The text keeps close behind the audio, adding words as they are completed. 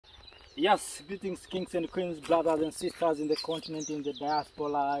Yes, greetings, kings and queens, brothers and sisters in the continent, in the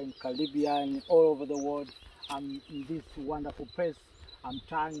diaspora, in Caribbean, all over the world. I'm in this wonderful place. I'm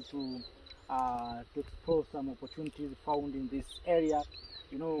trying to explore some opportunities found in this area.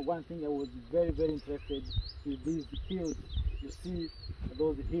 You know, one thing I was very interested is these hills. You see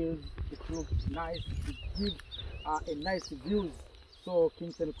those hills, it looks nice, it gives a nice views. So,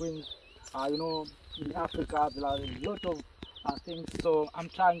 kings and queens, you know, in Africa there are a lot of things. So I'm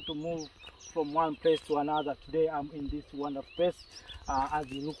trying to move from one place to another. Today I'm in this wonderful place. As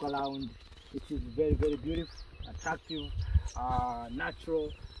you look around, it is very beautiful, attractive,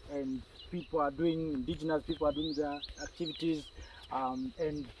 natural, and indigenous people are doing their activities.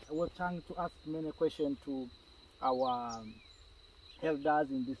 And I was trying to ask many questions to our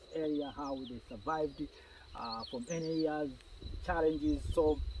elders in this area, how they survived from any years, challenges.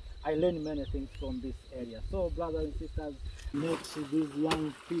 So I learned many things from this area. So brothers and sisters, next to these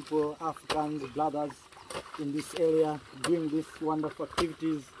young people, Africans, brothers in this area, doing these wonderful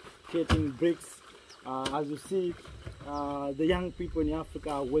activities, creating bricks. As you see, the young people in Africa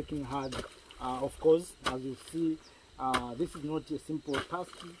are working hard. Of course, as you see, this is not a simple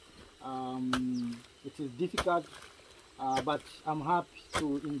task. It is difficult, but I'm happy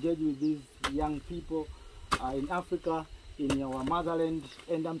to engage with these young people in Africa, in our motherland,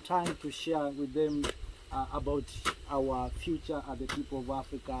 and I'm trying to share with them about our future as the people of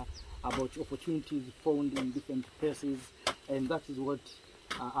Africa, about opportunities found in different places, and that is what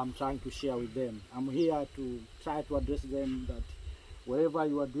I'm trying to share with them. I'm here to try to address them that wherever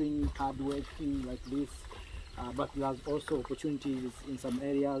you are doing hard working like this, but there's also opportunities in some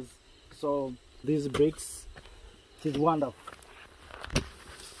areas. So these bricks, it is wonderful.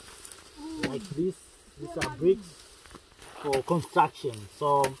 Like these are bricks for construction.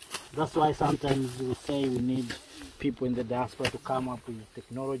 So that's why sometimes we say we need people in the diaspora to come up with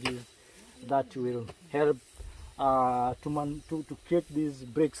technologies that will help to create these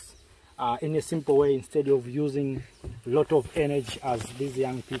bricks in a simple way, instead of using a lot of energy as these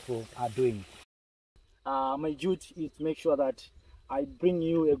young people are doing. My duty is to make sure that I bring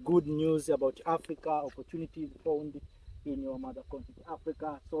you a good news about Africa, opportunities found in your mother continent,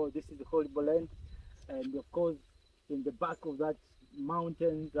 Africa. So this is the horrible land, and of course in the back of that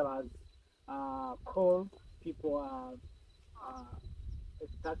mountain there are coal. People are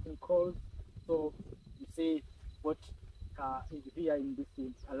extracting coal. So you see what is here in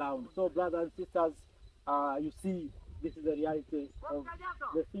this around. So brothers and sisters, you see, this is the reality of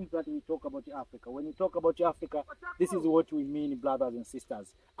the things that we talk about Africa. When we talk about Africa, this is what we mean, brothers and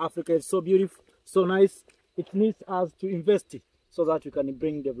sisters. Africa is so beautiful, so nice. It needs us to invest it so that we can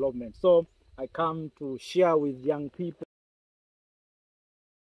bring development. So I come to share with young people.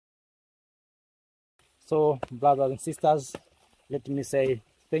 So brothers and sisters, let me say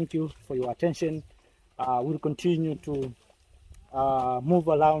thank you for your attention. We'll continue to move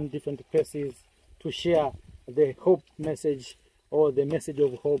around different places to share the hope message, or the message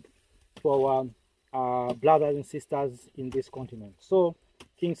of hope for our brothers and sisters in this continent. So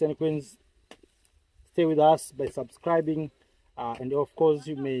kings and queens, stay with us by subscribing, and of course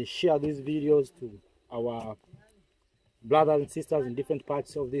you may share these videos to our brothers and sisters in different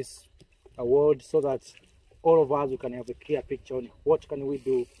parts of this world, so that all of us we can have a clear picture on what can we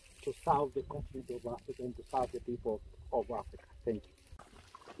do to serve the continent of Africa and to serve the people of Africa. Thank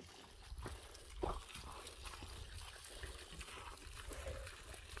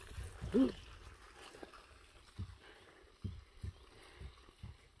you.